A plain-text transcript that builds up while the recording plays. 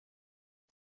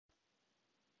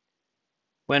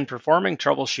When performing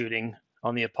troubleshooting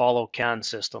on the Apollo CAN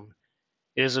system,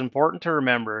 it is important to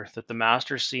remember that the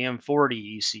master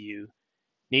CM40 ECU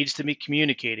needs to be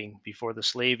communicating before the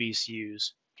slave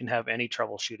ECUs can have any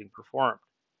troubleshooting performed.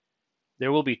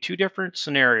 There will be two different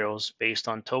scenarios based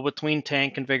on tow between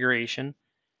tank configuration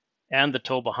and the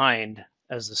tow behind,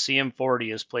 as the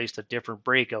CM40 is placed at different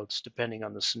breakouts depending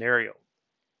on the scenario.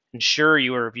 Ensure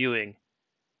you are viewing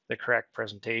the correct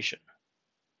presentation.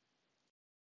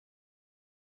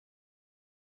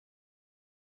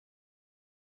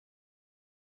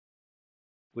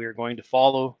 We are going to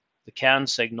follow the CAN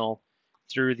signal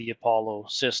through the Apollo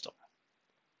system,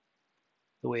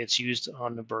 the way it's used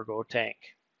on the Virgo tank.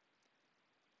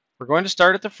 We're going to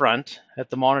start at the front at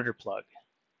the monitor plug.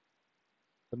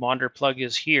 The monitor plug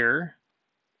is here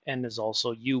and is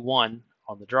also U1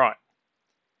 on the drawing.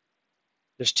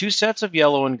 There's two sets of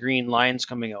yellow and green lines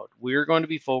coming out. We're going to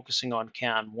be focusing on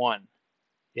CAN 1.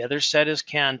 The other set is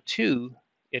CAN 2.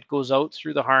 It goes out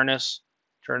through the harness,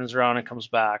 turns around and comes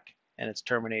back, and it's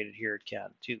terminated here at CAN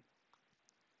 2.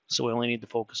 So we only need to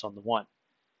focus on the 1.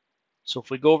 So if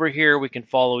we go over here, we can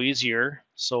follow easier.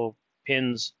 So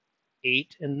pins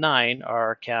 8 and 9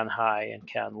 are CAN high and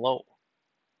CAN low.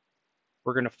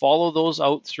 We're going to follow those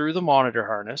out through the monitor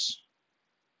harness.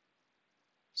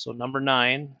 So number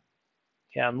 9,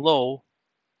 CAN low,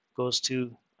 goes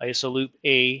to ISO loop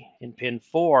A in pin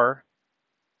 4,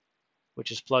 which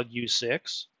is plug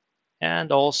U6,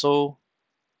 and also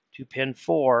to pin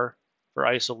 4 for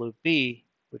ISO loop B,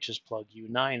 which is plug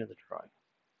U9 of the drawing.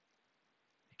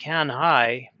 The CAN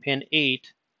high, pin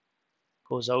 8,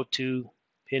 goes out to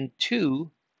pin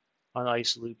 2 on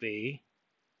ISO loop A,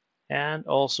 and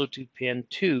also to pin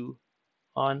 2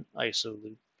 on ISO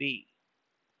loop B.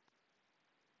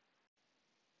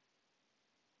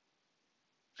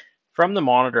 From the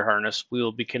monitor harness, we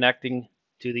will be connecting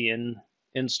to the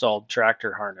installed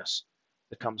tractor harness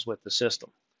that comes with the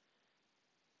system.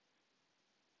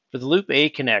 For the loop A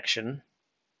connection,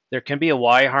 there can be a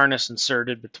Y harness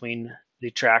inserted between the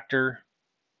tractor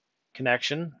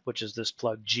connection, which is this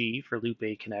plug G for loop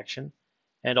A connection,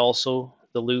 and also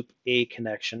the loop A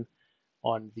connection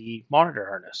on the monitor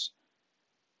harness.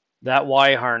 That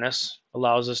Y harness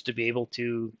allows us to be able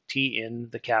to tee in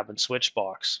the cabin switch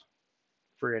box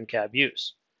for in-cab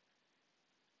use.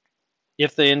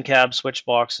 If the in-cab switch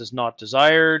box is not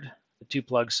desired, the two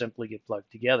plugs simply get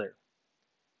plugged together.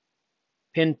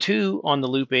 Pin 2 on the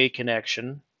loop A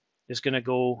connection is going to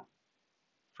go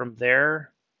from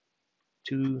there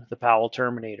to the Powell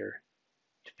terminator,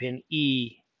 to pin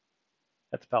E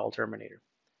at the Powell terminator.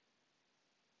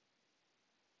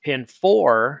 Pin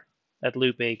 4 at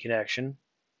loop A connection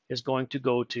is going to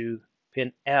go to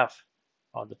pin F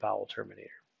on the Powell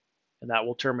terminator, and that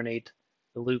will terminate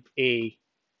the loop A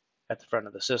at the front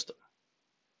of the system.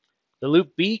 The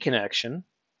loop B connection,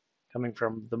 coming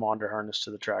from the monitor harness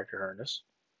to the tractor harness,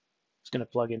 is going to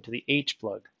plug into the H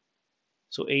plug.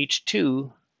 So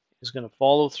H2 is going to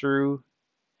follow through,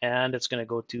 and it's going to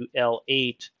go to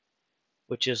L8,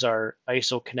 which is our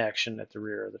ISO connection at the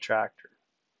rear of the tractor.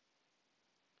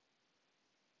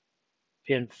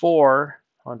 Pin 4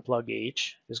 on plug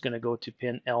H is going to go to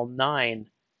pin L9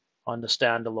 on the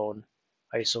standalone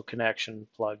ISO connection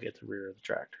plug at the rear of the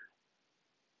tractor.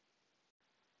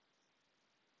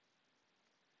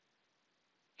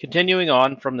 Continuing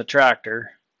on from the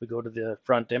tractor, we go to the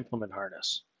front implement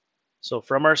harness. So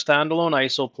from our standalone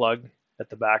ISO plug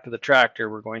at the back of the tractor,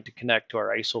 we're going to connect to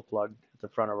our ISO plug at the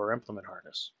front of our implement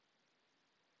harness.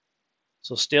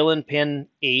 So still in pin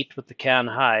 8 with the CAN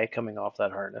high coming off that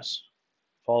harness.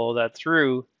 Follow that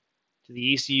through to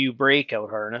the ECU breakout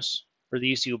harness, or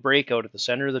the ECU breakout at the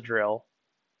center of the drill.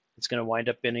 It's going to wind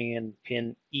up being in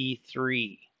pin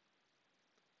E3.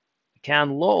 The CAN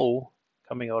low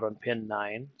coming out on pin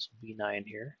 9, so B9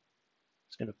 here.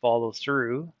 It's going to follow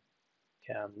through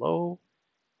CAN low,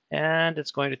 and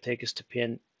it's going to take us to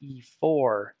pin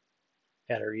E4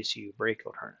 at our ECU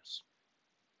breakout harness.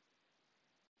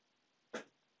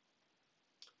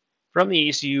 From the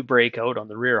ECU breakout on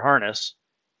the rear harness,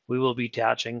 we will be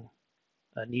attaching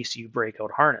an ECU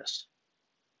breakout harness.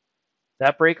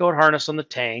 That breakout harness on the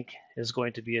tank is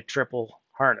going to be a triple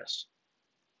harness.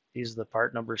 These are the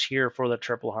part numbers here for the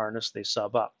triple harness. They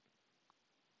sub up.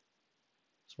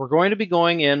 So we're going to be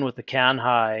going in with the CAN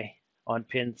high on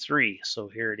pin 3. So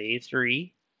here at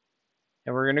A3,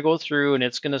 and we're going to go through and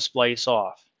it's going to splice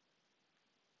off.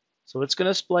 So it's going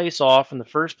to splice off, and the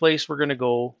first place we're going to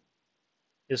go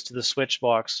is to the switch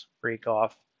box break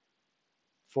off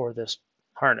for this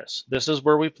harness. This is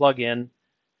where we plug in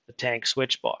the tank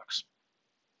switch box,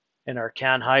 and our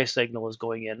CAN high signal is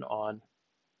going in on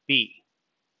B.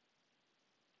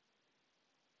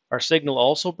 Our signal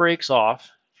also breaks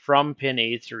off from pin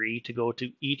A3 to go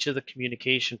to each of the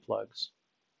communication plugs.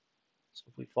 So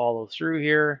if we follow through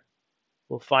here,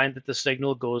 we'll find that the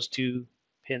signal goes to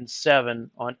pin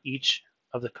 7 on each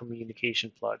of the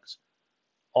communication plugs.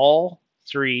 All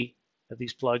 3 of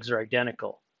these plugs are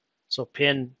identical. So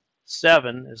pin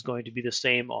 7 is going to be the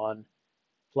same on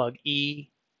plug E,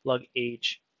 plug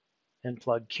H, and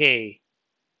plug K.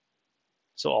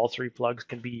 So all 3 plugs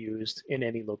can be used in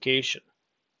any location.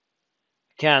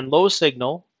 CAN low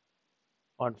signal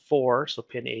on 4, so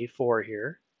pin A4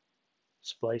 here,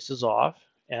 splices off,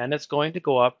 and it's going to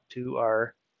go up to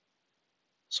our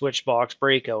switch box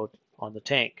breakout on the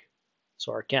tank.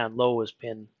 So our CAN low is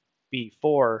pin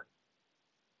B4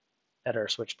 at our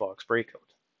switch box breakout.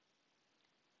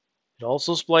 It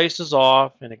also splices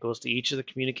off and it goes to each of the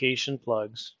communication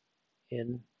plugs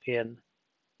in pin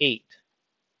 8.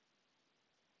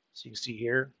 So you can see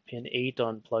here, pin 8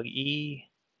 on plug E,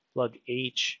 plug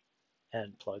H,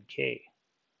 and plug K.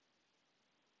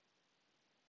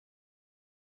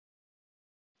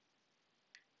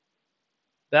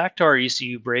 Back to our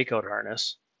ECU breakout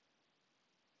harness.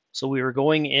 So we were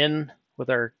going in with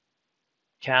our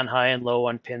CAN high and low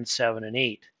on pins 7 and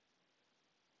 8.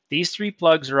 These 3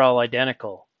 plugs are all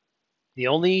identical. The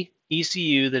only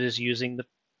ECU that is using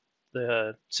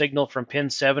the signal from pin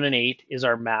 7 and 8 is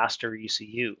our master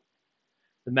ECU.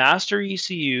 The master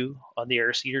ECU on the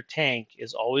air seeder tank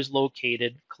is always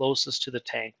located closest to the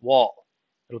tank wall.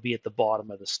 It'll be at the bottom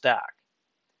of the stack.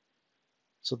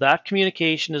 So that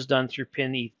communication is done through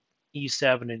pin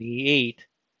E7 and E8,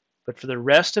 but for the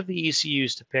rest of the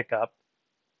ECUs to pick up,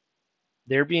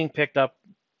 they're being picked up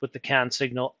with the CAN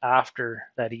signal after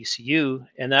that ECU,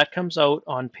 and that comes out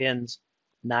on pins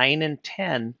 9 and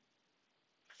 10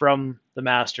 from the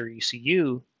master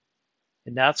ECU,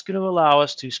 and that's going to allow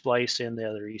us to splice in the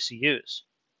other ECUs.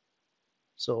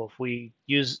 So if we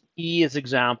use E as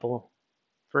example,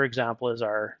 for example, as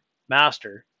our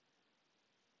master,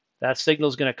 that signal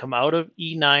is going to come out of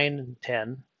E9 and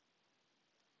 10.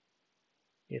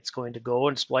 It's going to go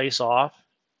and splice off,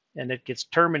 and it gets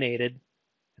terminated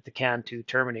at the CAN2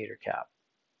 terminator cap.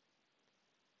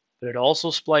 But it also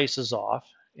splices off,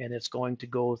 and it's going to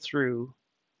go through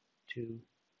to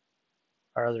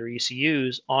our other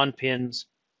ECUs on pins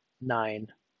 9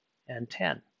 and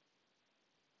 10, as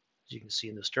you can see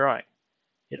in this drawing.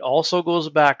 It also goes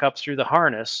back up through the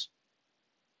harness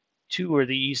to where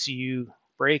the ECU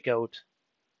breakout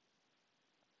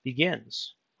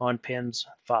begins on pins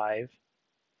 5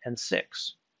 and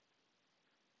 6.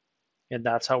 And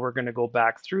that's how we're going to go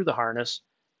back through the harness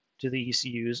to the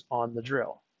ECUs on the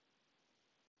drill.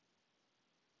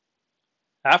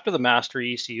 After the master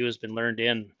ECU has been learned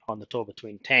in on the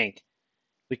tow-between tank,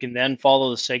 we can then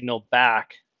follow the signal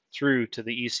back through to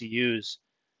the ECUs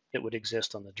that would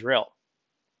exist on the drill.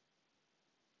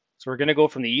 So we're going to go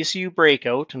from the ECU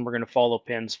breakout, and we're going to follow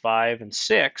pins 5 and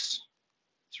 6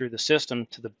 through the system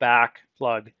to the back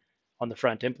plug on the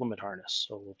front implement harness.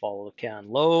 So we'll follow the CAN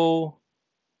low.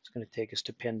 It's going to take us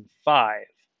to pin 5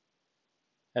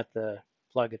 at the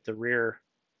plug at the rear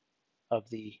of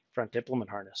the front implement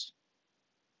harness.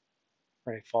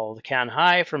 We're going to follow the CAN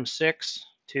high from 6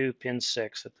 to pin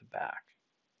 6 at the back.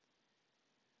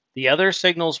 The other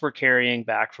signals we're carrying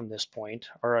back from this point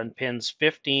are on pins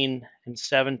 15 and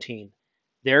 17.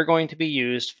 They're going to be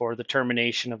used for the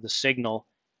termination of the signal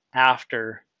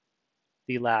after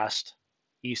the last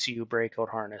ECU breakout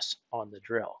harness on the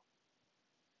drill.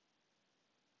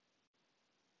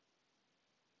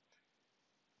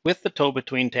 With the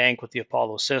tow-between tank with the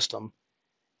Apollo system,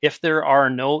 if there are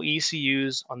no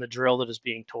ECUs on the drill that is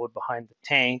being towed behind the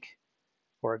tank,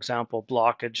 for example,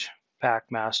 blockage,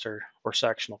 packmaster, or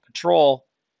sectional control,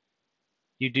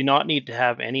 you do not need to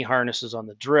have any harnesses on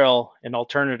the drill, and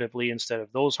alternatively, instead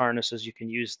of those harnesses, you can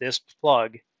use this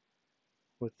plug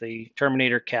with the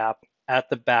terminator cap at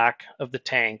the back of the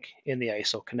tank in the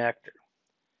ISO connector.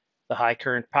 The high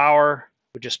current power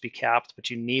would just be capped,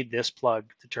 but you need this plug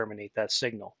to terminate that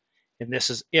signal. And this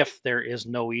is if there is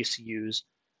no ECUs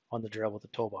on the drill with the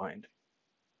tow behind.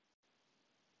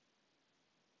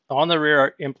 On the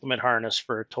rear implement harness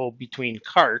for a tow between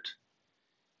cart,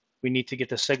 we need to get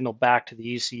the signal back to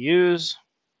the ECUs.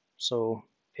 So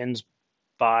pins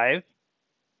 5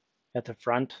 at the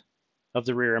front of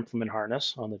the rear implement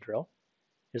harness on the drill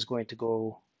is going to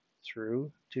go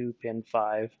through to pin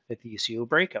 5 at the ECU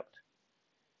breakout.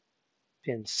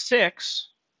 Pin 6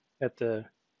 at the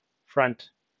front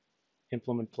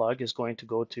implement plug is going to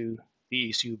go to the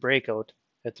ECU breakout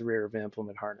at the rear of the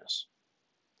implement harness.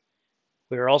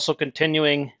 We are also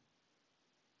continuing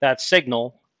that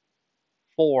signal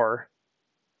for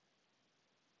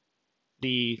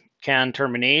the CAN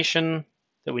termination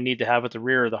that we need to have at the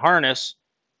rear of the harness.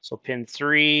 So pin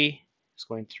 3 is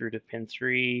going through to pin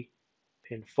 3,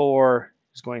 pin 4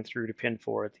 is going through to pin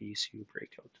 4 at the ECU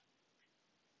breakout.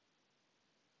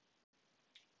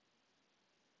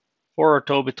 For our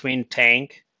tow between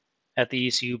tank at the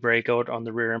ECU breakout on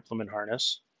the rear implement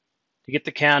harness, to get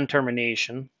the CAN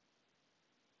termination,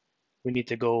 we need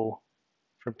to go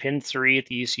from pin 3 at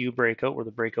the ECU breakout where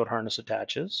the breakout harness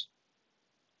attaches,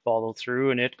 follow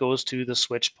through, and it goes to the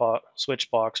switch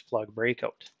box plug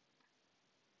breakout.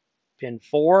 Pin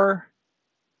 4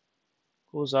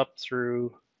 goes up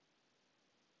through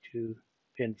to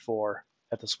pin 4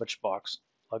 at the switch box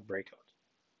plug breakout.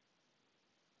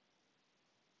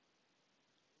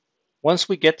 Once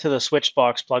we get to the switch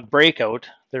box plug breakout,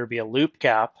 there will be a loop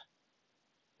cap.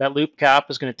 That loop cap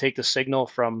is going to take the signal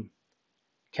from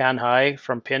CAN high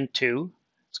from pin 2.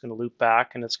 It's going to loop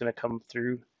back and it's going to come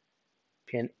through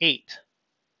pin 8.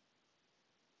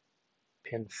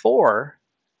 Pin 4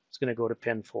 is going to go to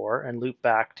pin 4 and loop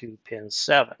back to pin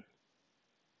 7.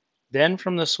 Then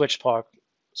from the switch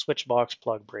box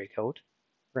plug breakout,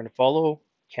 we're going to follow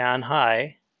CAN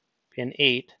high, pin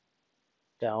 8,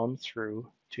 down through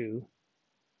to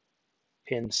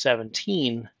pin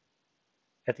 17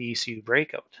 at the ECU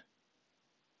breakout.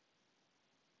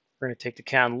 We're going to take the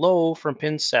CAN low from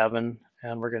pin 7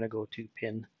 and we're going to go to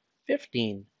pin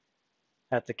 15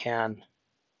 at the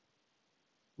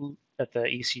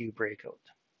ECU breakout.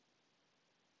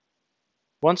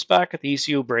 Once back at the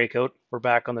ECU breakout, we're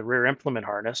back on the rear implement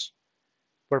harness,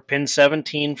 where pin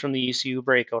 17 from the ECU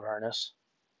breakout harness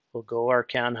will go our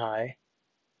CAN high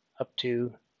up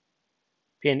to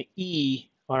pin E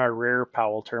on our rear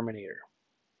Powell terminator.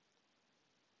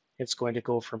 It's going to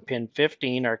go from pin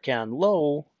 15, our CAN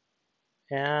low,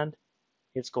 and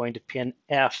it's going to pin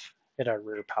F at our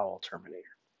rear Powell terminator.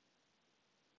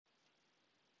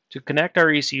 To connect our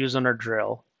ECUs on our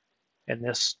drill, and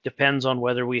this depends on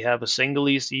whether we have a single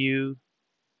ECU,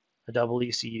 a double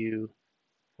ECU,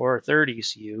 or a third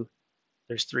ECU,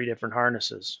 there's 3 different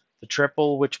harnesses. The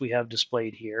triple, which we have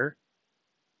displayed here,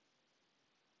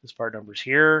 this part number's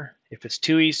here. If it's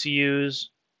 2 ECUs,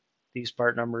 these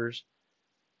part numbers.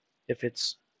 If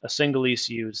it's a single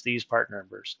ECU, it's these part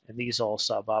numbers, and these all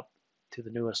sub up to the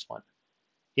newest one.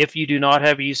 If you do not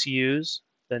have ECUs,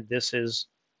 then this is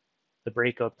the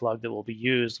breakout plug that will be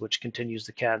used, which continues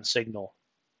the CAN signal.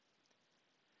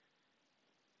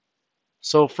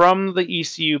 So from the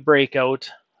ECU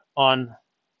breakout on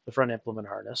the front implement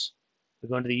harness, we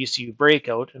go into the ECU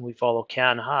breakout and we follow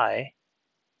CAN high,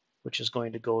 which is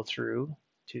going to go through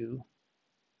to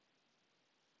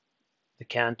the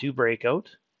CAN 2 breakout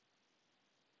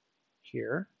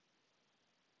here.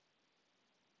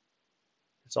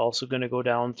 It's also going to go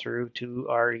down through to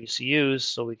our ECUs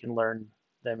so we can learn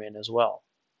them in as well.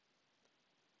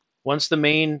 Once the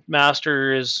main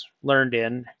master is learned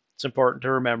in, it's important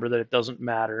to remember that it doesn't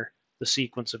matter the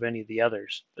sequence of any of the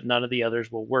others, but none of the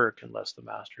others will work unless the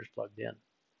master is plugged in.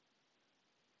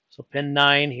 So pin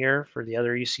 9 here for the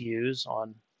other ECUs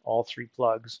on all 3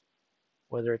 plugs,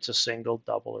 whether it's a single,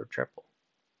 double, or triple.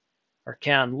 Our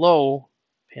CAN low,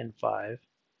 pin 5,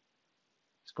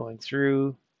 is going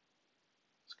through.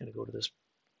 It's going to go to this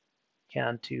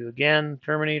CAN 2 again,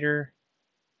 terminator,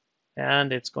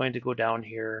 and it's going to go down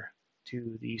here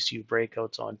to the ECU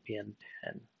breakouts on pin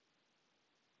 10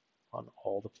 on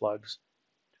all the plugs,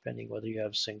 depending whether you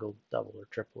have single, double, or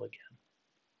triple again.